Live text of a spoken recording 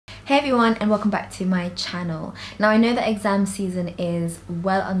Hey everyone, and welcome back to my channel. Now I know that exam season is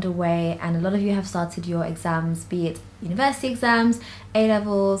well underway and a lot of you have started your exams, be it university exams,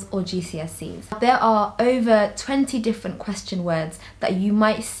 A-levels or GCSEs. There are over 20 different question words that you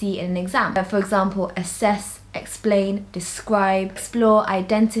might see in an exam. For example, assess, explain, describe, explore,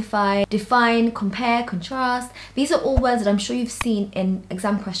 identify, define, compare, contrast. These are all words that I'm sure you've seen in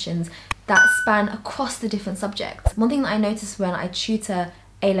exam questions that span across the different subjects. One thing that I noticed when I tutor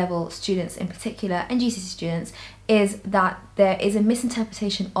A-level students in particular and GCSE students is that there is a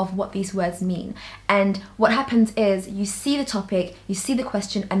misinterpretation of what these words mean. And what happens is you see the topic, you see the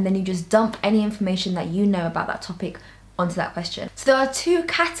question, and then you just dump any information that you know about that topic onto that question. So there are two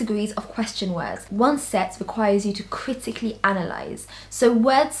categories of question words. One set requires you to critically analyze. So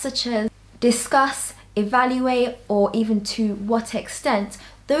words such as discuss, evaluate, or even to what extent,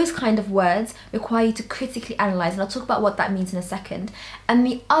 those kind of words require you to critically analyze, and I'll talk about what that means in a second. And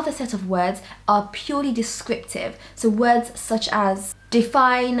the other set of words are purely descriptive. So words such as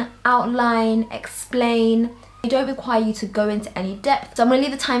define, outline, explain. They don't require you to go into any depth. So I'm going to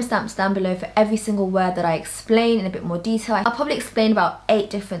leave the timestamps down below for every single word that I explain in a bit more detail. I'll probably explain about 8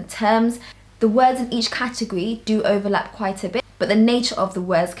 different terms. The words in each category do overlap quite a bit, but the nature of the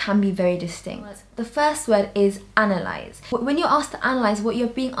words can be very distinct. The first word is analyze. When you're asked to analyze, what you're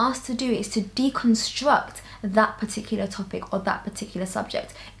being asked to do is to deconstruct that particular topic or that particular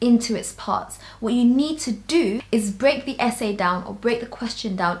subject into its parts. What you need to do is break the essay down or break the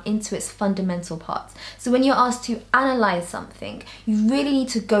question down into its fundamental parts. So when you're asked to analyze something, you really need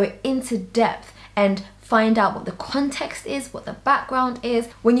to go into depth and find out what the context is, what the background is.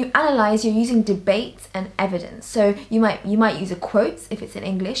 When you analyze, you're using debate and evidence. So you might use a quote if it's in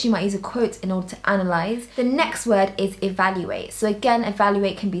English. You might use a quote in order to analyze. The next word is evaluate. So again,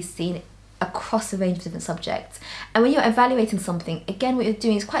 evaluate can be seen across a range of different subjects. And when you're evaluating something, again, what you're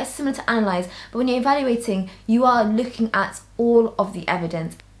doing is quite similar to analyze, but when you're evaluating, you are looking at all of the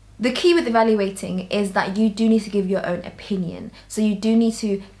evidence. The key with evaluating is that you do need to give your own opinion. So you do need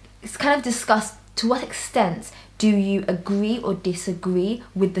to kind of discuss to what extent do you agree or disagree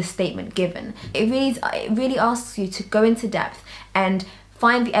with the statement given. It really asks you to go into depth and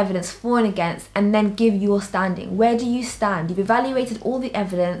find the evidence for and against, and then give your standing. Where do you stand? You've evaluated all the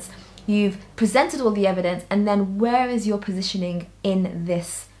evidence, you've presented all the evidence, and then where is your positioning in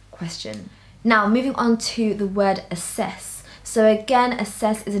this question? Now, moving on to the word assess. So again,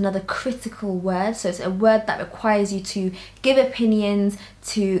 assess is another critical word. So it's a word that requires you to give opinions,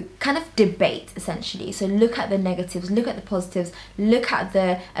 to kind of debate essentially. So look at the negatives, look at the positives, look at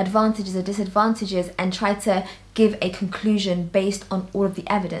the advantages or disadvantages, and try to give a conclusion based on all of the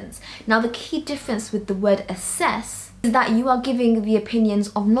evidence. Now, the key difference with the word assess is that you are giving the opinions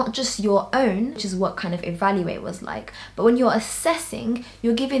of not just your own, which is what kind of evaluate was like, but when you're assessing,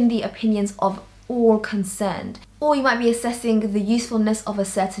 you're giving the opinions of all concerned. Or you might be assessing the usefulness of a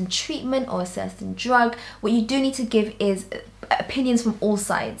certain treatment or a certain drug. What you do need to give is opinions from all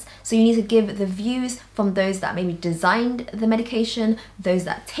sides. So you need to give the views from those that maybe designed the medication, those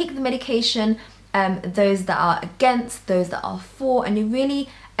that take the medication, those that are against, those that are for, and you're really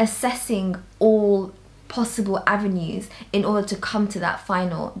assessing all possible avenues in order to come to that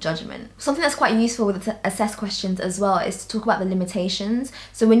final judgment. Something that's quite useful with the assess questions as well is to talk about the limitations.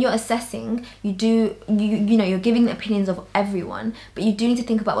 So when you're assessing, you're giving the opinions of everyone, but you do need to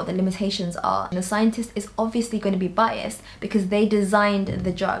think about what the limitations are. And the scientist is obviously going to be biased because they designed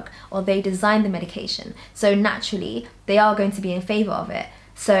the drug or they designed the medication. So naturally, they are going to be in favor of it.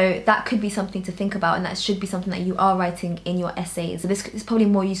 So that could be something to think about, and that should be something that you are writing in your essays. So this is probably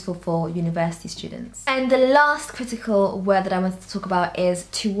more useful for university students. And the last critical word that I wanted to talk about is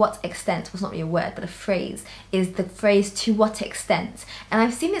to what extent. Well, it's not really a word, but a phrase, is the phrase to what extent. And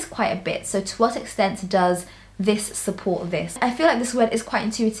I've seen this quite a bit. So to what extent does this support this? I feel like this word is quite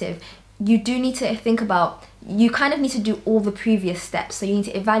intuitive. You do need to think about, you kind of need to do all the previous steps. So you need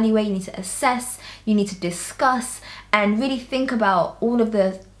to evaluate, you need to assess, you need to discuss, and really think about all of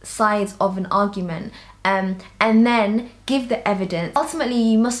the sides of an argument, and then give the evidence. Ultimately,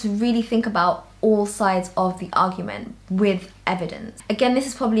 you must really think about all sides of the argument with evidence. Again, this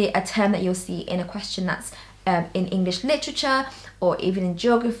is probably a term that you'll see in a question that's in English literature, or even in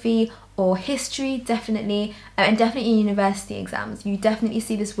geography or history, definitely, and definitely in university exams. You definitely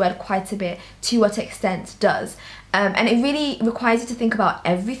see this word quite a bit, to what extent does. And it really requires you to think about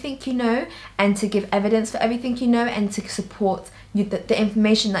everything you know, and to give evidence for everything you know, and to support the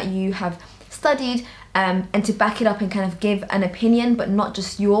information that you have studied, and to back it up and kind of give an opinion, but not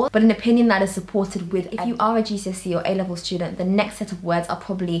just yours, but an opinion that is supported with. If you are a GCSE or A-level student, the next set of words are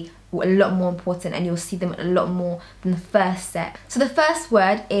probably a lot more important, and you'll see them a lot more than the first set. So the first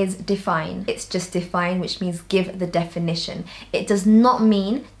word is define. It's just define, which means give the definition. It does not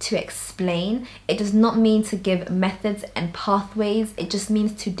mean to explain. It does not mean to give methods and pathways. It just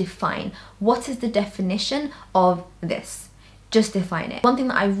means to define. What is the definition of this? Just define it. One thing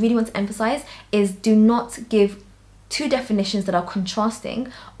that I really want to emphasize is do not give two definitions that are contrasting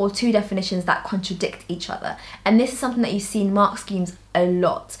or two definitions that contradict each other. And this is something that you see in mark schemes a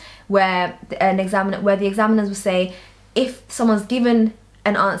lot, where the examiners will say, if someone's given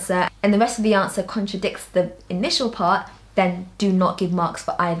an answer and the rest of the answer contradicts the initial part, then do not give marks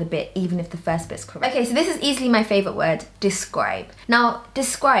for either bit, even if the first bit's correct. Okay, so this is easily my favorite word, describe. Now,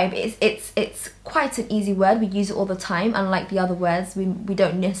 describe it's quite an easy word. We use it all the time. Unlike the other words, we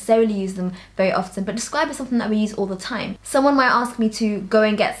don't necessarily use them very often, but describe is something that we use all the time. Someone might ask me to go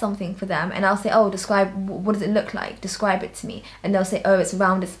and get something for them, and I'll say, oh, describe, what does it look like? Describe it to me. And they'll say, oh, it's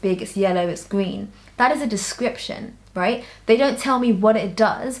round, it's big, it's yellow, it's green. That is a description, right? They don't tell me what it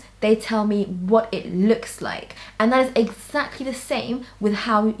does, they tell me what it looks like. And that is exactly the same with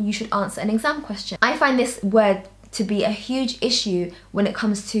how you should answer an exam question. I find this word to be a huge issue when it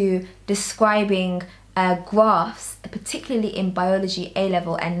comes to describing graphs, particularly in biology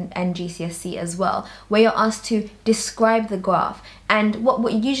A-level and Gcse as well, where you're asked to describe the graph. And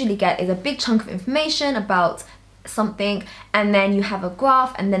what you usually get is a big chunk of information about something, and then you have a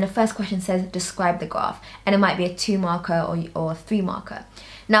graph, and then the first question says describe the graph, and it might be a 2 marker or a 3 marker.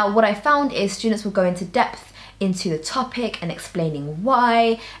 Now, what I found is students will go into depth into the topic and explaining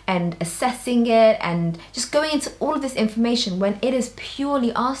why and assessing it and just going into all of this information when it is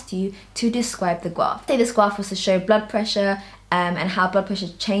purely asked you to describe the graph. Say this graph was to show blood pressure and how blood pressure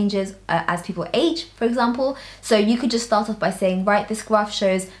changes as people age, for example. So you could just start off by saying, right, this graph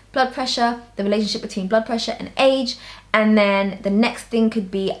shows blood pressure, the relationship between blood pressure and age, and then the next thing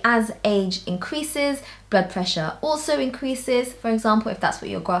could be as age increases, blood pressure also increases, for example, if that's what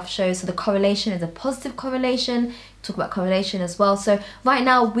your graph shows. So the correlation is a positive correlation. Talk about correlation as well. So right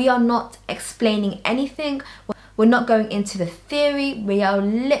now we are not explaining anything. We're not going into the theory, we are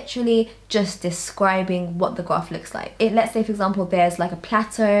literally just describing what the graph looks like. Let's say, for example, there's like a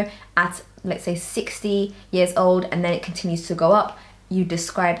plateau at, let's say, 60 years old, and then it continues to go up. You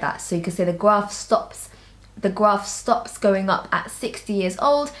describe that. So you could say the graph stops going up at 60 years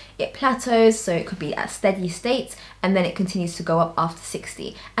old, it plateaus, so it could be at steady state, and then it continues to go up after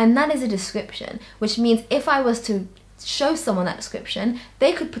 60. And that is a description, which means if I was to show someone that description,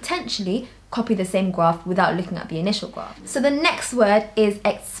 they could potentially copy the same graph without looking at the initial graph. So the next word is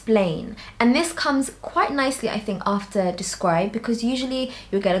explain, and this comes quite nicely, I think, after describe, because usually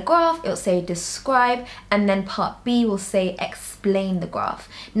you'll get a graph, it'll say describe, and then part B will say explain the graph.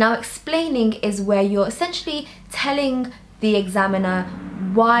 Now, explaining is where you're essentially telling the examiner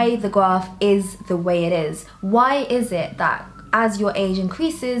why the graph is the way it is. Why is it that as your age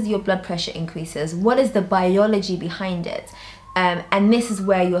increases, your blood pressure increases? What is the biology behind it? And this is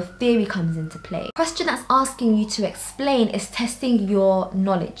where your theory comes into play. The question that's asking you to explain is testing your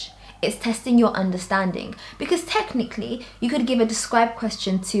knowledge. It's testing your understanding. Because technically, you could give a describe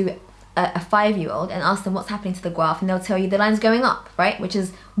question to a 5-year-old and ask them what's happening to the graph, and they'll tell you the line's going up, right? Which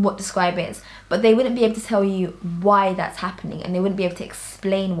is what describe is. But they wouldn't be able to tell you why that's happening, and they wouldn't be able to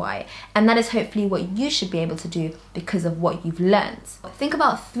explain why. And that is hopefully what you should be able to do because of what you've learned. Think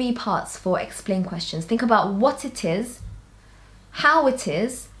about 3 parts for explain questions. Think about what it is, how it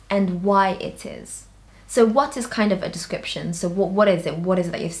is, and why it is. So what is kind of a description? So what is it? What is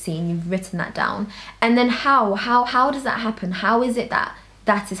it that you've seen? You've written that down. And then how does that happen? How is it that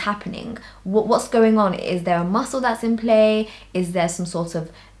is happening? What's going on? Is there a muscle that's in play? Is there some sort of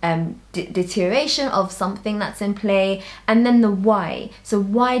deterioration of something that's in play? And then the why. So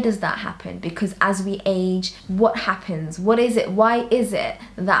why does that happen? Because as we age, what happens? What is it? Why is it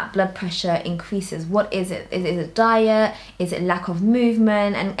that blood pressure increases? What is it? Is it diet? Is it lack of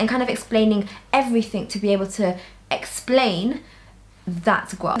movement? And kind of explaining everything to be able to explain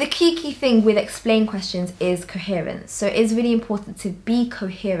that graph. The key thing with explain questions is coherence. So it's really important to be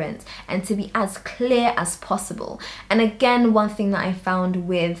coherent and to be as clear as possible. And again, one thing that I found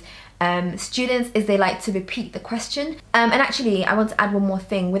with students is they like to repeat the question. And actually, I want to add one more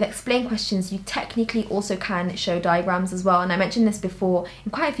thing. With explain questions, you technically also can show diagrams as well. And I mentioned this before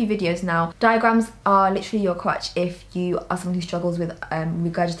in quite a few videos now. Diagrams are literally your crutch if you are someone who struggles with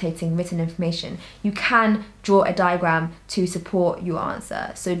regurgitating written information. You can draw a diagram to support your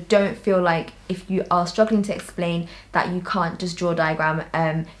answer. So don't feel like if you are struggling to explain that you can't just draw a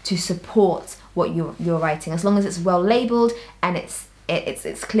diagram to support what you're writing. As long as it's well labelled and it's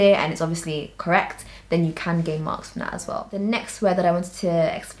it's clear and it's obviously correct, then you can gain marks from that as well. The next word that I wanted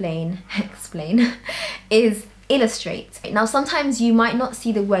to explain is illustrate. Now sometimes you might not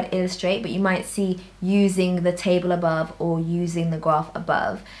see the word illustrate, but you might see using the table above or using the graph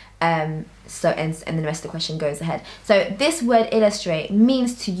above. And then the rest of the question goes ahead. So this word illustrate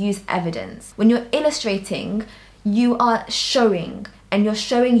means to use evidence. When you're illustrating, you are showing, and you're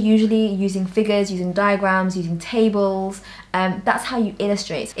showing usually using figures, using diagrams, using tables. That's how you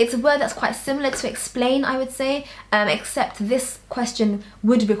illustrate. It's a word that's quite similar to explain, I would say, except this question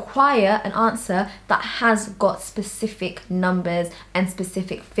would require an answer that has got specific numbers and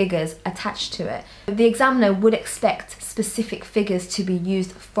specific figures attached to it. The examiner would expect specific figures to be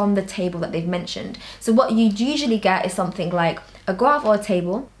used from the table that they've mentioned. So what you'd usually get is something like a graph or a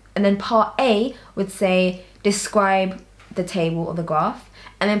table, and then part A would say describe the table or the graph,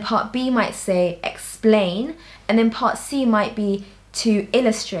 and then part B might say explain, and then part C might be to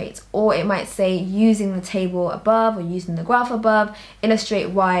illustrate, or it might say using the table above or using the graph above,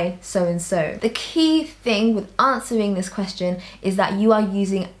 illustrate why so and so. The key thing with answering this question is that you are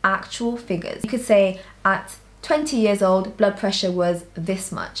using actual figures. You could say at 20 years old, blood pressure was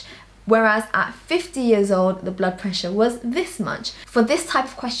this much, whereas at 50 years old, the blood pressure was this much. For this type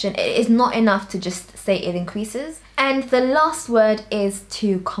of question, it is not enough to just say it increases. And the last word is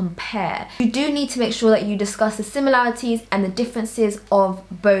to compare. You do need to make sure that you discuss the similarities and the differences of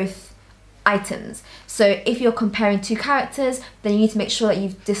both items. So if you're comparing two characters, then you need to make sure that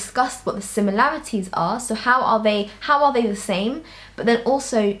you've discussed what the similarities are. So how are they the same? But then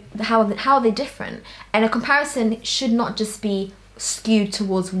also how are they different? And a comparison should not just be skewed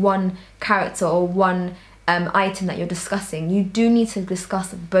towards one character or one item that you're discussing. You do need to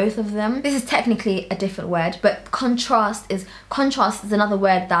discuss both of them. This is technically a different word, but contrast is another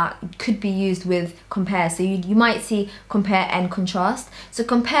word that could be used with compare. So you might see compare and contrast. So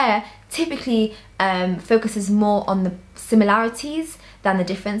compare typically focuses more on the similarities than the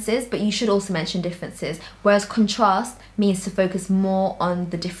differences, but you should also mention differences, whereas contrast means to focus more on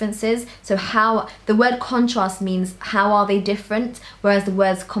the differences. So the word contrast means how are they different, whereas the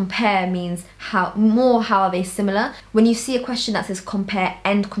words compare means how are they similar. When you see a question that says compare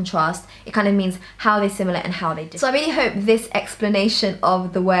and contrast, it kind of means how are they similar and how are they different. So I really hope this explanation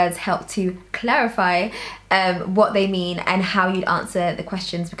of the words helped to clarify what they mean and how you'd answer the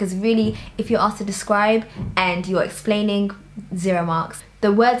questions, because really if you're asked to describe and you're explaining, 0 marks.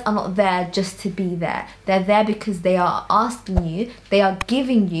 The words are not there just to be there. They're there because they are asking you, they are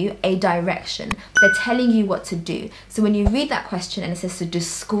giving you a direction. They're telling you what to do. So when you read that question and it says to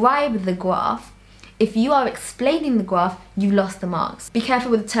describe the graph, if you are explaining the graph, you lost the marks. Be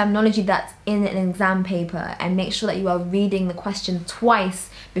careful with the terminology that's in an exam paper, and make sure that you are reading the question twice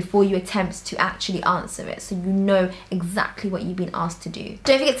before you attempt to actually answer it, so you know exactly what you've been asked to do.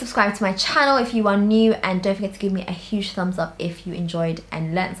 Don't forget to subscribe to my channel if you are new, and don't forget to give me a huge thumbs up if you enjoyed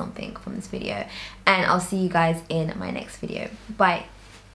and learned something from this video. And I'll see you guys in my next video. Bye.